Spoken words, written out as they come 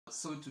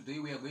So today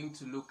we are going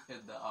to look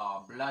at the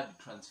blood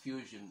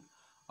transfusion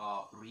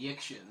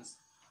reactions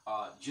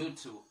due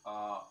to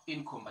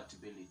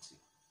incompatibility.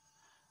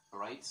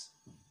 Alright,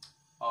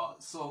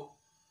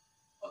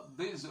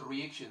 these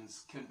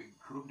reactions can be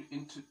grouped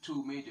into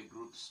two major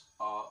groups,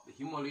 the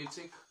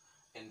hemolytic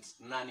and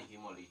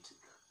non-hemolytic.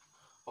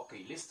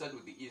 Okay, let's start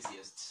with the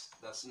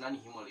easiest, that's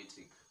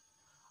non-hemolytic.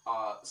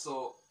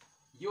 So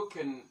you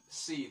can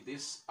see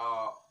this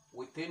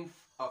within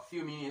a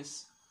few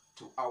minutes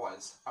to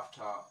hours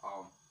after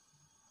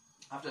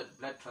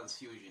blood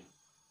transfusion,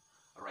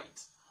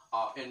 right?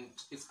 And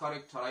it's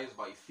characterized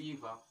by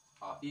fever,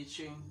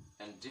 itching,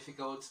 and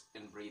difficulty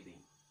in breathing.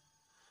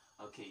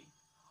 Okay,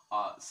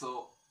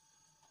 so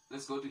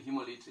let's go to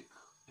hemolytic.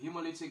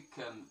 Hemolytic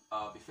can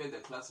be further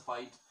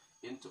classified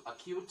into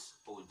acute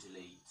or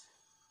delayed.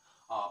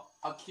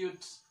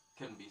 Acute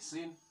can be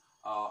seen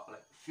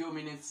like few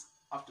minutes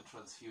after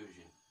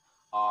transfusion,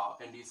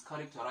 and is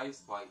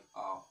characterized by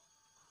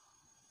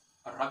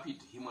a rapid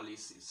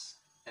hemolysis,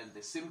 and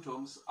the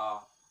symptoms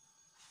are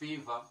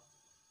fever,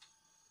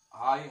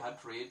 high heart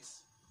rate,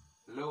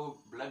 low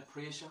blood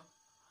pressure,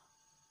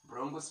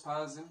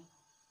 bronchospasm,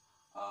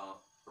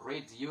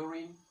 red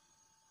urine,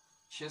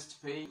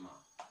 chest pain,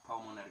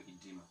 pulmonary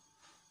edema.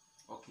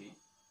 Okay,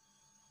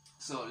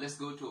 so let's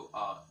go to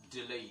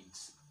delayed.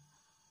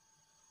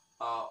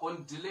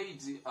 On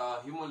delayed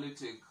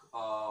hemolytic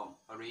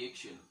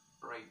reaction,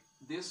 right?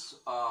 This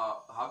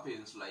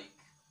happens like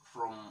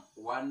from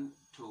 1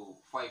 to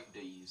 5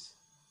 days,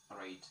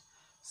 right?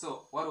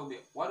 So what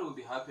will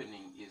be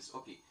happening is,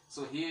 okay,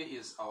 so here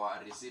is our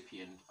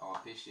recipient, our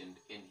patient,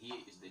 and here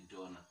is the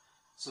donor.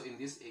 So in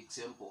this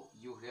example,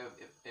 you have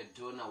a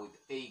donor with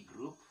A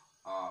group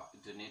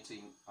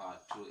donating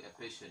to a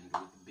patient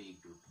with B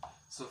group.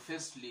 So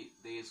firstly,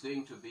 there is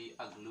going to be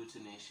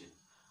agglutination.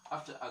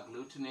 After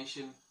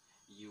agglutination,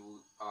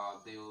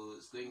 there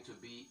is going to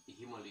be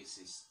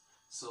hemolysis.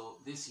 So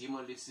this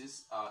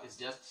hemolysis is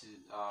just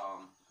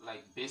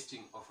like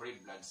bursting of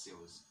red blood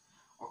cells.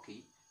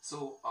 Okay,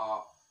 so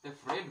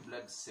if red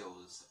blood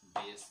cells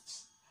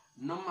burst,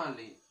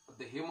 normally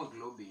the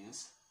hemoglobin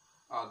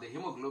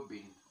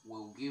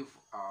will give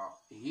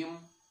heme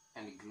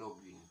and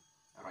globin,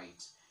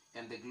 right?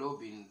 And the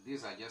globin,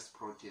 these are just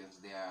proteins.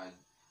 They are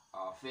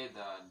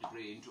further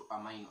degraded into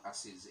amino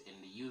acids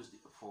and used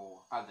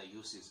for other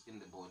uses in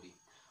the body.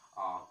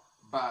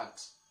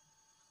 But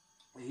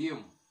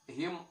heme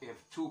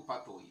have two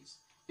pathways.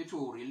 It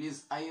will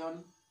release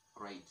iron,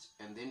 right?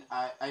 And then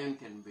iron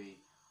can be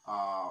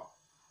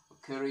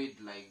carried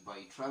like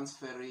by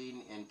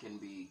transferring and can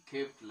be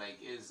kept like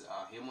as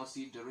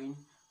hemosiderin,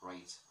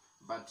 right?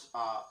 But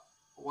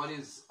what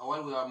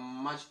we are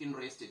much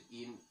interested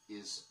in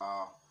is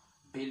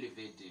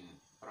bilirubin,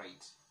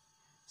 right?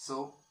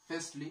 So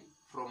firstly,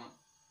 from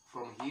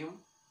heme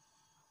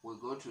we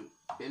go to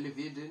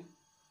bilirubin,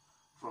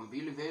 from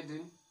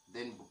bilirubin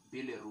then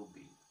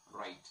bilirubin,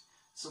 right?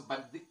 So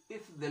but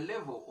if the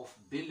level of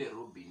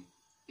bilirubin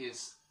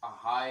is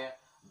higher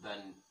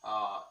than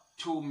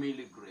 2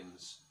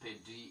 milligrams per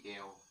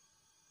dl,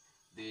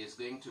 there is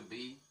going to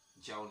be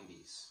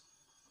jaundice,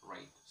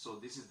 right? So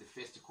this is the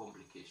first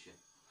complication.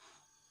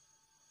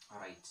 All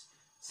right.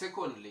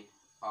 Secondly,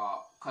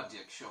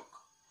 cardiac shock.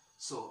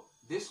 So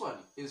this one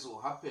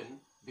will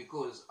happen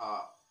because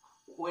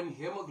when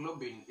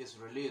hemoglobin is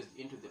released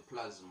into the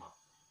plasma,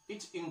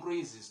 it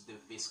increases the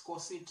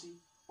viscosity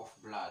of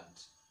blood.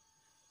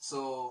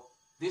 So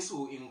this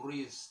will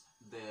increase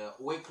the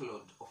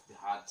workload of the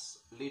heart,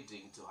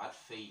 leading to heart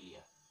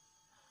failure.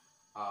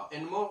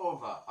 And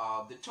moreover,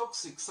 the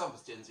toxic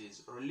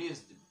substances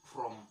released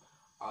from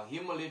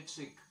hemolyzed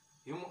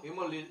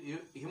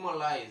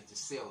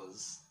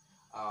cells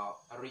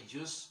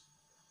reduce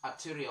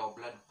arterial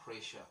blood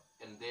pressure,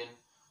 and then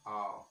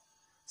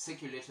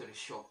circulatory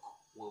shock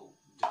will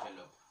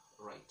develop,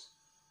 right?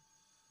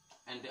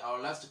 And our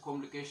last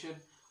complication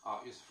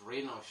is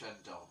renal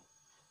shutdown.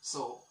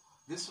 So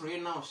this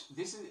renal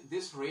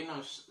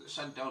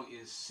shutdown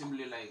is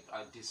simply like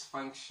a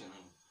dysfunction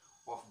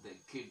of the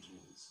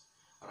kidneys,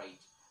 right?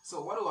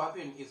 So what will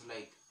happen is,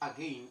 like,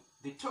 again,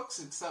 the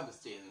toxic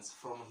substance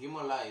from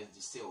hemolyzed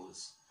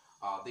cells,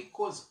 they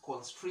cause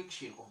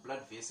constriction of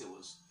blood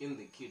vessels in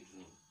the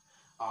kidney,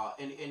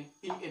 and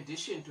in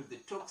addition to the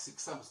toxic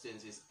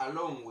substances,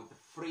 along with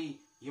free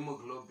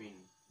hemoglobin,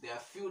 they are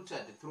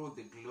filtered through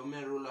the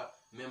glomerular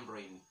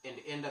membrane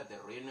and enter the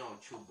renal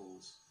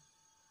tubules.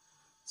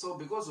 So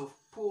because of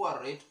poor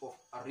rate of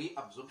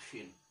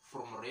reabsorption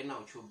from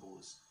renal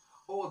tubules,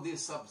 all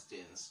these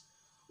substances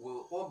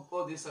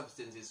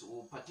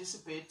will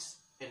participate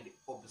and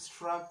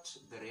obstruct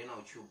the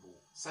renal tubule.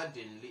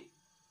 Suddenly,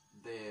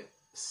 the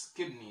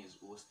kidneys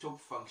will stop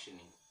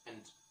functioning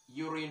and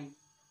urine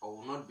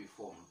will not be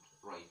formed,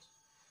 right?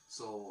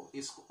 So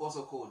it's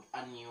also called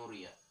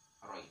anuria,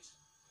 right?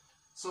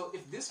 So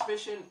if this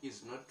patient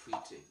is not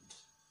treated,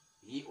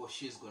 he or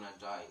she is gonna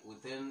die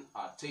within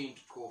 10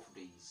 to 12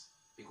 days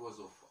because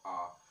of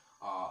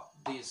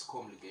these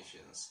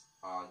complications: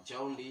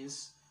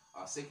 jaundice,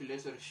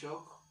 circulatory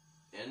shock,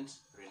 and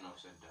renal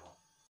shutdown.